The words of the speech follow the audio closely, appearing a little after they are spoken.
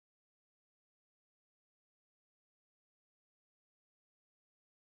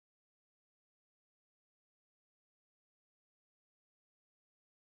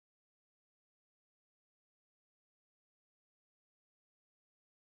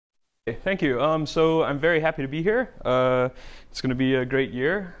Thank you. So I'm very happy to be here. It's going to be a great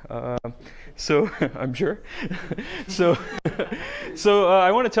year. So I'm sure. so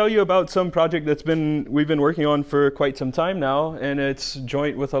I want to tell you about some project we've been working on for quite some time now, and it's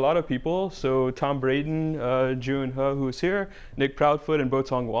joint with a lot of people. So Tom Braden, Jun He, who's here, Nick Proudfoot, and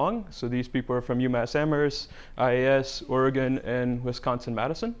Botong Wong. So these people are from UMass Amherst, IAS, Oregon, and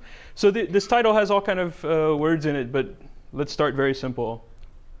Wisconsin-Madison. So this title has all kind of words in it, but let's start very simple.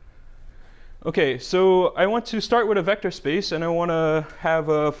 Okay, so I want to start with a vector space, and I want to have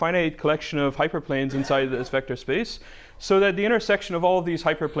a finite collection of hyperplanes inside this vector space, so that the intersection of all of these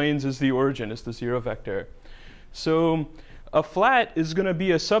hyperplanes is the origin, is the zero vector. So a flat is going to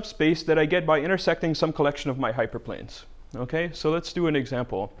be a subspace that I get by intersecting some collection of my hyperplanes. Okay, so let's do an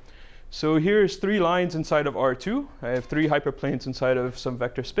example. So here's 3 lines inside of R2. I have 3 hyperplanes inside of some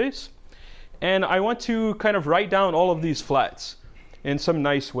vector space. And I want to kind of write down all of these flats in some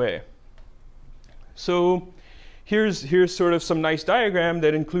nice way. So here's sort of some nice diagram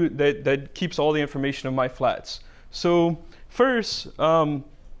that keeps all the information of my flats. So first,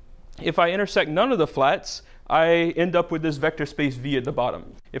 if I intersect none of the flats, I end up with this vector space V at the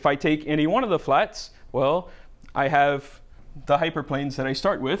bottom. If I take any one of the flats, well, I have the hyperplanes that I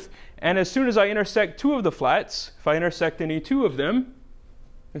start with. And as soon as I intersect 2 of the flats, if I intersect any 2 of them,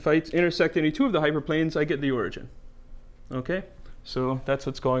 if I intersect any 2 of the hyperplanes, I get the origin. Okay? So that's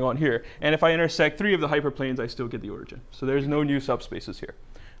what's going on here. And if I intersect 3 of the hyperplanes, I still get the origin. So there's no new subspaces here.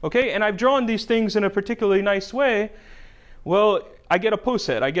 Okay, and I've drawn these things in a particularly nice way. Well, I get a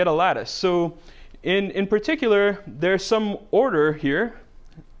poset, I get a lattice. So in particular, there's some order here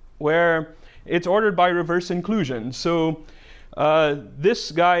where it's ordered by reverse inclusion. So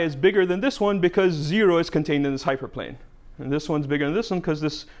this guy is bigger than this one because 0 is contained in this hyperplane. And this one's bigger than this one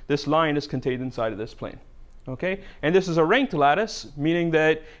because this line is contained inside of this plane. Okay, and this is a ranked lattice, meaning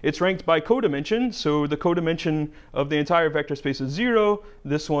that it's ranked by codimension. So the codimension of the entire vector space is 0,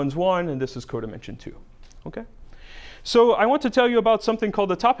 this one's 1, and this is codimension 2. Okay, so I want to tell you about something called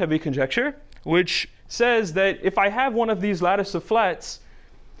the top-heavy conjecture, which says that if I have one of these lattice of flats,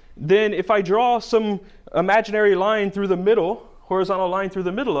 then if I draw some imaginary line through the middle, horizontal line through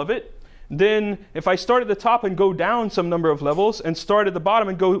the middle of it, then if I start at the top and go down some number of levels and start at the bottom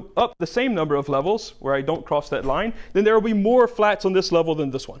and go up the same number of levels where I don't cross that line, then there will be more flats on this level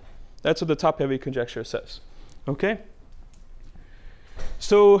than this one. That's what the top-heavy conjecture says. Okay?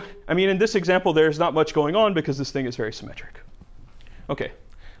 So, I mean, in this example, there's not much going on because this thing is very symmetric. Okay,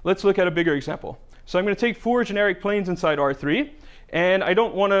 let's look at a bigger example. So I'm going to take 4 generic planes inside R3. And I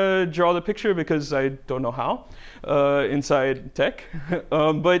don't want to draw the picture because I don't know how inside tech.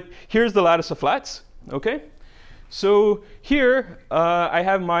 But here's the lattice of flats. Okay, so here I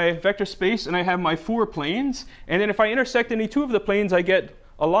have my vector space and I have my 4 planes. And then if I intersect any 2 of the planes, I get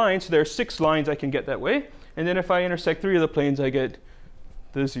a line. So there are 6 lines I can get that way. And then if I intersect 3 of the planes, I get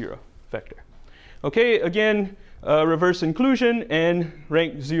the 0 vector. Okay, again, reverse inclusion and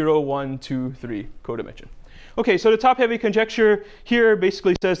rank 0, 1, 2, 3 codimension. Okay, so the top-heavy conjecture here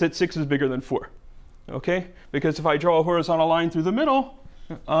basically says that 6 is bigger than 4. Okay, because if I draw a horizontal line through the middle,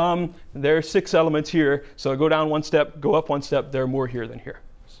 there are 6 elements here. So I go down 1 step, go up 1 step, there are more here than here.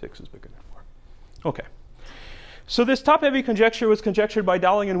 6 is bigger than 4. Okay, so this top-heavy conjecture was conjectured by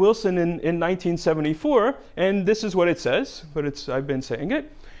Dowling and Wilson in 1974, and this is what it says, but I've been saying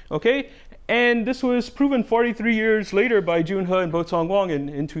it. Okay, and this was proven 43 years later by Jun He and Botong Wong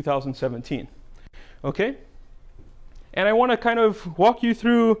in 2017. Okay. And I want to kind of walk you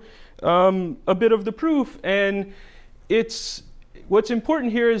through a bit of the proof. And what's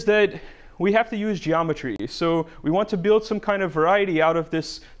important here is that we have to use geometry. So we want to build some kind of variety out of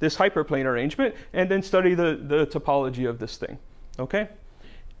this hyperplane arrangement and then study the topology of this thing. Okay?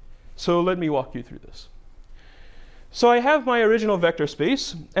 So let me walk you through this. So I have my original vector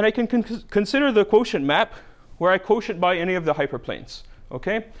space, and I can consider the quotient map where I quotient by any of the hyperplanes.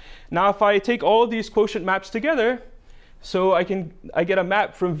 Okay? Now if I take all of these quotient maps together, so I get a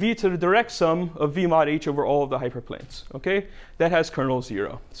map from V to the direct sum of V mod H over all of the hyperplanes. Okay, that has kernel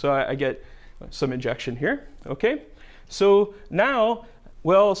 0. So I get some injection here. Okay, so now,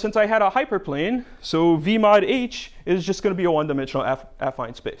 well, since I had a hyperplane, so V mod H is just going to be a 1-dimensional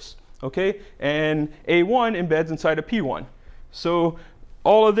affine space. Okay, and A1 embeds inside of P1. So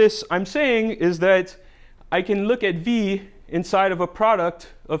all of this I'm saying is that I can look at V inside of a product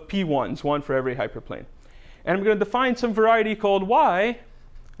of P1s, 1 for every hyperplane. And I'm going to define some variety called Y.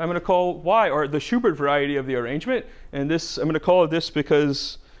 I'm going to call Y, or the Schubert variety of the arrangement. And this, I'm going to call it this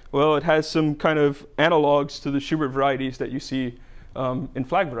because, well, it has some kind of analogs to the Schubert varieties that you see in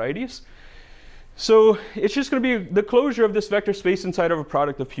flag varieties. So it's just going to be the closure of this vector space inside of a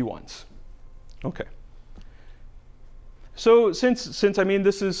product of P1s. Okay. So since I mean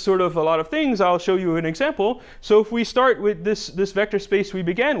this is sort of a lot of things, I'll show you an example. So if we start with this vector space we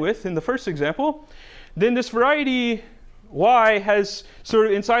began with in the first example, then this variety y has sort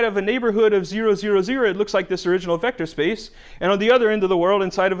of inside of a neighborhood of 0, 0, 0, it looks like this original vector space. And on the other end of the world,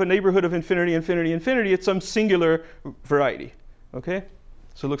 inside of a neighborhood of infinity, infinity, infinity, it's some singular variety. Okay?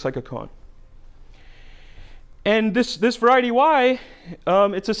 So it looks like a cone. And this variety y,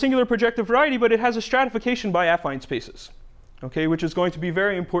 it's a singular projective variety, but it has a stratification by affine spaces. Okay, which is going to be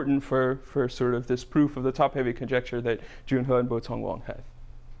very important for sort of this proof of the top-heavy conjecture that Junhe and Boateng Wang had.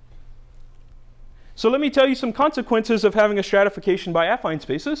 So let me tell you some consequences of having a stratification by affine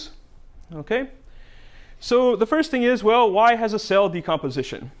spaces. Okay, so the first thing is, well, Y has a cell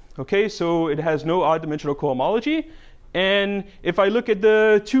decomposition. Okay, so it has no odd-dimensional cohomology. And if I look at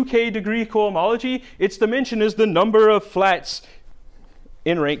the 2k degree cohomology, its dimension is the number of flats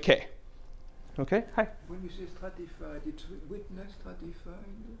in rank k. Okay, hi. When you say stratified, it's witness stratified?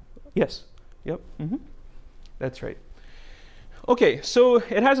 Yes, yep, that's right. Okay, so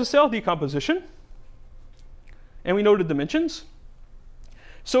it has a cell decomposition, and we know the dimensions.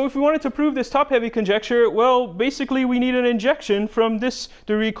 So if we wanted to prove this top-heavy conjecture, well, basically we need an injection from this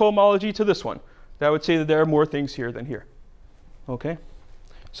degree cohomology to this one. That would say that there are more things here than here. Okay,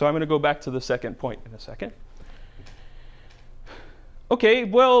 so I'm going to go back to the second point in a second. Okay,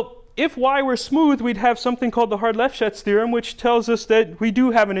 well, if y were smooth, we'd have something called the Hard-Lefschetz theorem, which tells us that we do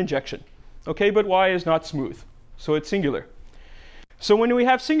have an injection. Okay, but y is not smooth, so it's singular. So when we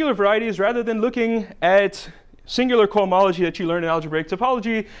have singular varieties, rather than looking at singular cohomology that you learn in algebraic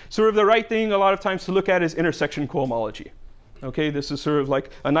topology, sort of the right thing a lot of times to look at is intersection cohomology. Okay, this is sort of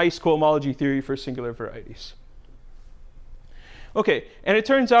like a nice cohomology theory for singular varieties. Okay, and it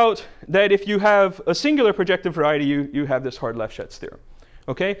turns out that if you have a singular projective variety, you have this Hard-Lefschetz theorem.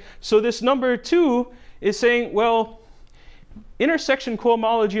 Okay, so this number 2 is saying, well, intersection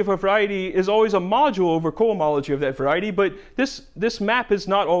cohomology of a variety is always a module over cohomology of that variety, but this map is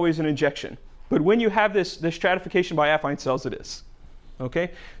not always an injection. But when you have this stratification by affine cells, it is. Okay,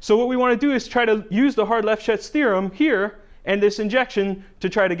 so what we want to do is try to use the Hard-Lefschetz theorem here and this injection to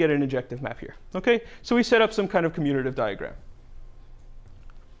try to get an injective map here. Okay, so we set up some kind of commutative diagram.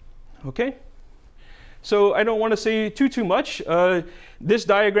 Okay, so I don't want to say too much. This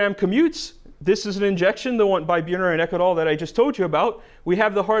diagram commutes. This is an injection, the one by Björner and Eckert that I just told you about. We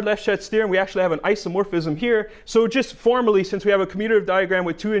have the Hard-Lefschetz theorem. We actually have an isomorphism here. So just formally, since we have a commutative diagram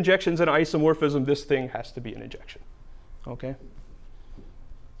with 2 injections and an isomorphism, this thing has to be an injection. Okay,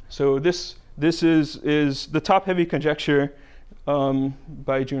 so this is the top-heavy conjecture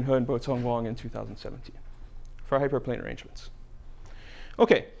by Junhe and Boateng Wang in 2017 for hyperplane arrangements.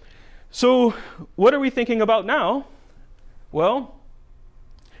 Okay, so what are we thinking about now? Well,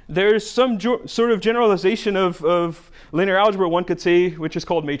 there's some sort of generalization of linear algebra, one could say, which is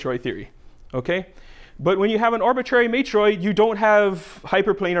called matroid theory. Okay, but when you have an arbitrary matroid, you don't have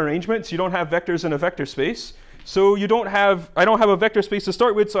hyperplane arrangements. You don't have vectors in a vector space. So I don't have a vector space to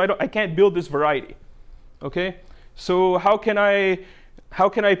start with, so I can't build this variety. Okay, so how can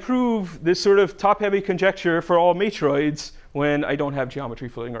I prove this sort of top-heavy conjecture for all matroids when I don't have geometry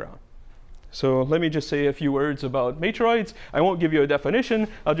floating around? So let me just say a few words about matroids. I won't give you a definition.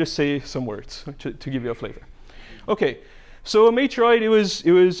 I'll just say some words to give you a flavor. Okay, so a matroid, it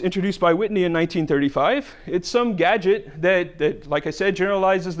was introduced by Whitney in 1935. It's some gadget that, like I said,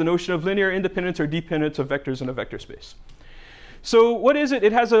 generalizes the notion of linear independence or dependence of vectors in a vector space. So what is it?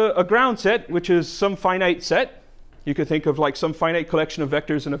 It has a ground set, which is some finite set. You could think of like some finite collection of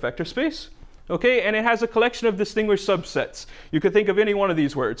vectors in a vector space. Okay, and it has a collection of distinguished subsets. You could think of any one of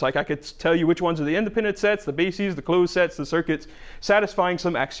these words. Like I could tell you which ones are the independent sets, the bases, the closed sets, the circuits, satisfying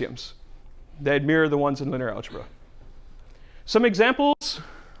some axioms that mirror the ones in linear algebra. Some examples,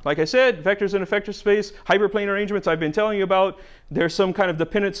 like I said, vectors in a vector space, hyperplane arrangements I've been telling you about. There's some kind of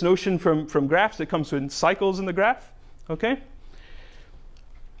dependence notion from graphs that comes in cycles in the graph. Okay,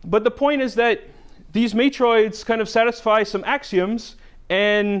 but the point is that these matroids kind of satisfy some axioms,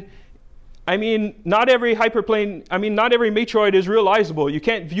 and I mean, not every matroid is realizable. You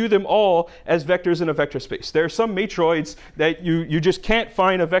can't view them all as vectors in a vector space. There are some matroids that you just can't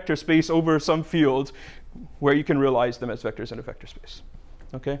find a vector space over some field where you can realize them as vectors in a vector space.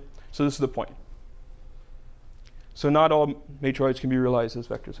 Okay, so this is the point. So not all matroids can be realized as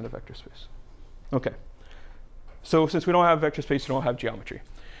vectors in a vector space. Okay, so since we don't have vector space, we don't have geometry.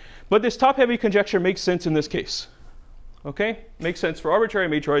 But this top-heavy conjecture makes sense in this case. Okay, makes sense for arbitrary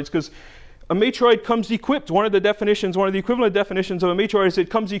matroids because a matroid comes equipped, one of the equivalent definitions of a matroid is it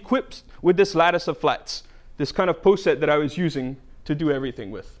comes equipped with this lattice of flats, this kind of poset that I was using to do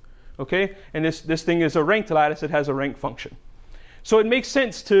everything with. Okay? And this thing is a ranked lattice, it has a rank function. So it makes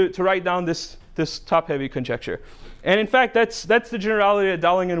sense to write down this top-heavy conjecture. And in fact, that's the generality that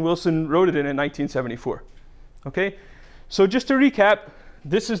Dowling and Wilson wrote it in 1974. Okay? So just to recap,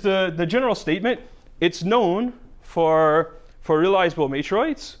 this is the general statement. It's known for realizable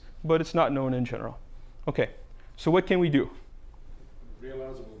matroids, but it's not known in general. Okay, so what can we do?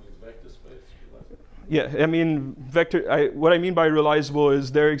 Realizable means vector space? Yeah, I mean, what I mean by realizable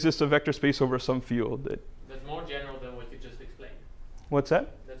is there exists a vector space over some field. That's more general than what you just explained. What's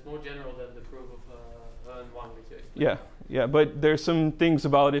that? That's more general than the proof of one which you explained. Yeah, but there's some things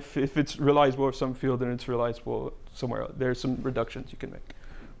about if it's realizable over some field, then it's realizable somewhere else. There's some reductions you can make.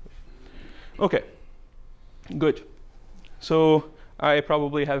 Okay, good. So I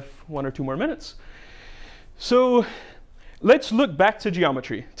probably have 1 or 2 more minutes. So let's look back to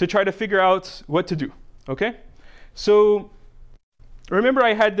geometry to try to figure out what to do, okay? So remember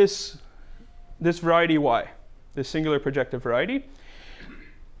I had this variety Y, this singular projective variety.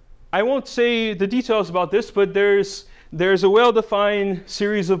 I won't say the details about this, but there's a well-defined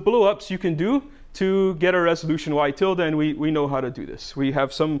series of blow-ups you can do to get a resolution Y tilde, and we know how to do this. We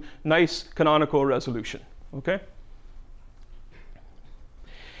have some nice canonical resolution, okay?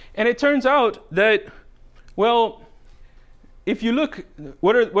 And it turns out that, well, if you look,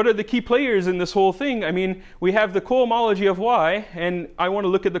 what are the key players in this whole thing? I mean, we have the cohomology of Y, and I want to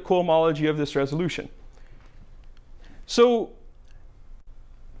look at the cohomology of this resolution. So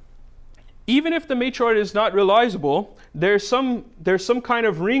even if the matroid is not realizable, there's some kind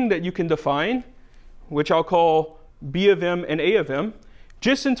of ring that you can define, which I'll call B of M and A of M,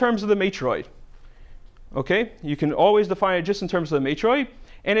 just in terms of the matroid. Okay? You can always define it just in terms of the matroid.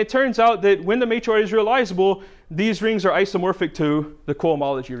 And it turns out that when the matroid is realizable, these rings are isomorphic to the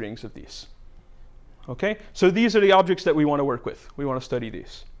cohomology rings of these. Okay? So these are the objects that we want to work with. We want to study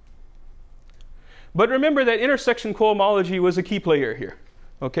these. But remember that intersection cohomology was a key player here.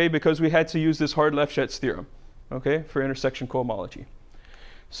 Okay? Because we had to use this Hard-Lefschetz theorem, okay, for intersection cohomology.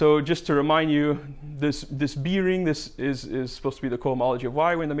 So just to remind you, this B ring, this is supposed to be the cohomology of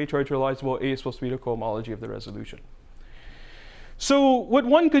Y when the matroid is realizable. A is supposed to be the cohomology of the resolution. So what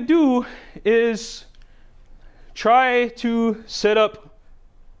one could do is try to set up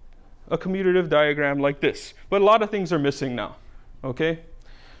a commutative diagram like this. But a lot of things are missing now. Okay?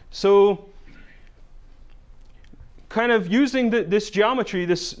 So kind of using this geometry,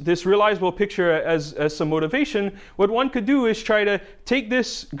 this realizable picture as some motivation, what one could do is try to take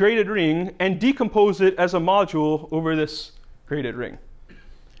this graded ring and decompose it as a module over this graded ring.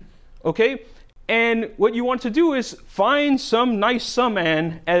 Okay? And what you want to do is find some nice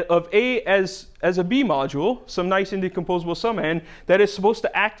summand of A as a B module, some nice indecomposable summand that is supposed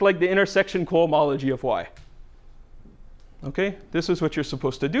to act like the intersection cohomology of Y. Okay? This is what you're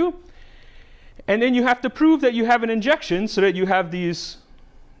supposed to do. And then you have to prove that you have an injection so that you have these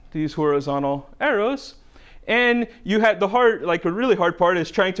horizontal arrows. And you had the really hard part is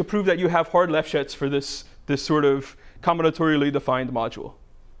trying to prove that you have Hard-Lefschetz for this sort of combinatorially defined module.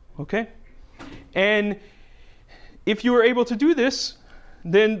 Okay? And if you were able to do this,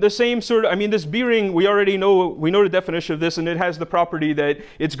 then the same sort of, I mean, this B ring, we know the definition of this, and it has the property that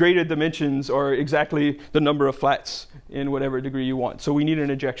its graded dimensions are exactly the number of flats in whatever degree you want. So we need an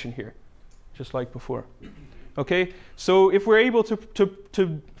injection here, just like before. Okay, so if we're able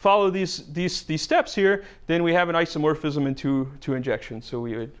to follow these steps here, then we have an isomorphism in two injections. So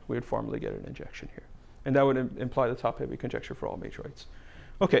we would formally get an injection here, and that would imply the top-heavy conjecture for all matroids.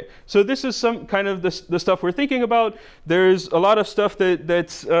 Okay, so this is some kind of the stuff we're thinking about. There's a lot of stuff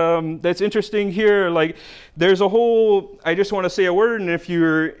that's interesting here. Like there's a whole, I just want to say a word, and if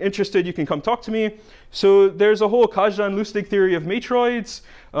you're interested, you can come talk to me. So there's a whole Kazhdan-Lustig theory of matroids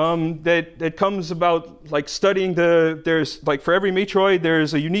that comes about like studying there's like for every matroid,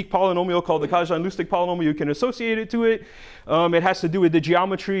 there's a unique polynomial called the Kazhdan-Lustig polynomial. You can associate it to it. It has to do with the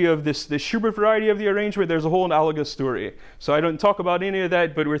geometry of this Schubert variety of the arrangement. There's a whole analogous story. So I don't talk about any of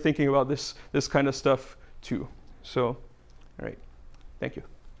that, but we're thinking about this kind of stuff too. So, all right, thank you.